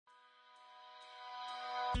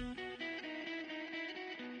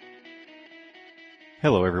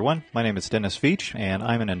Hello everyone, my name is Dennis Veach and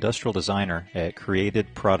I'm an industrial designer at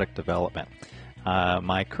Created Product Development.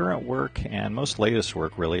 My current work and most latest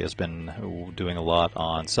work really has been doing a lot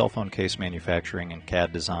on cell phone case manufacturing and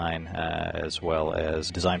CAD design as well as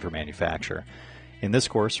design for manufacture. In this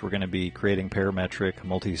course we're going to be creating parametric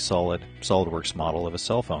multi-solid SolidWorks model of a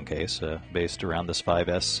cell phone case based around this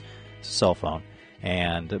 5S cell phone.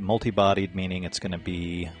 And multi-bodied, meaning it's going to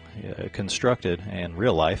be constructed in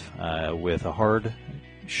real life with a hard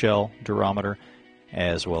shell durometer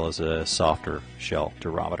as well as a softer shell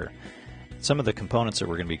durometer. Some of the components that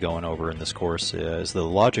we're going to be going over in this course is the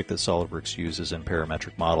logic that SolidWorks uses in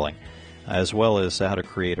parametric modeling, as well as how to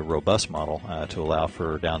create a robust model to allow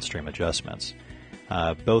for downstream adjustments.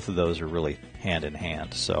 Both of those are really hand in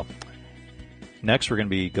hand. So next we're going to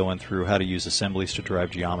be going through how to use assemblies to derive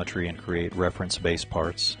geometry and create reference-based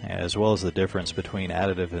parts, as well as the difference between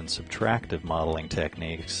additive and subtractive modeling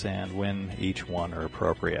techniques and when each one are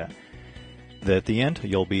appropriate. At the end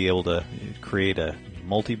you'll be able to create a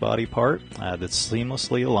multi-body part that's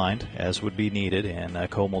seamlessly aligned as would be needed in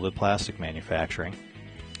co-molded plastic manufacturing,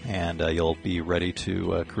 and you'll be ready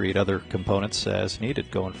to create other components as needed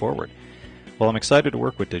going forward. Well, I'm excited to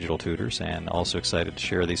work with Digital-Tutors and also excited to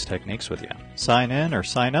share these techniques with you. Sign in or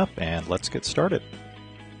sign up and let's get started.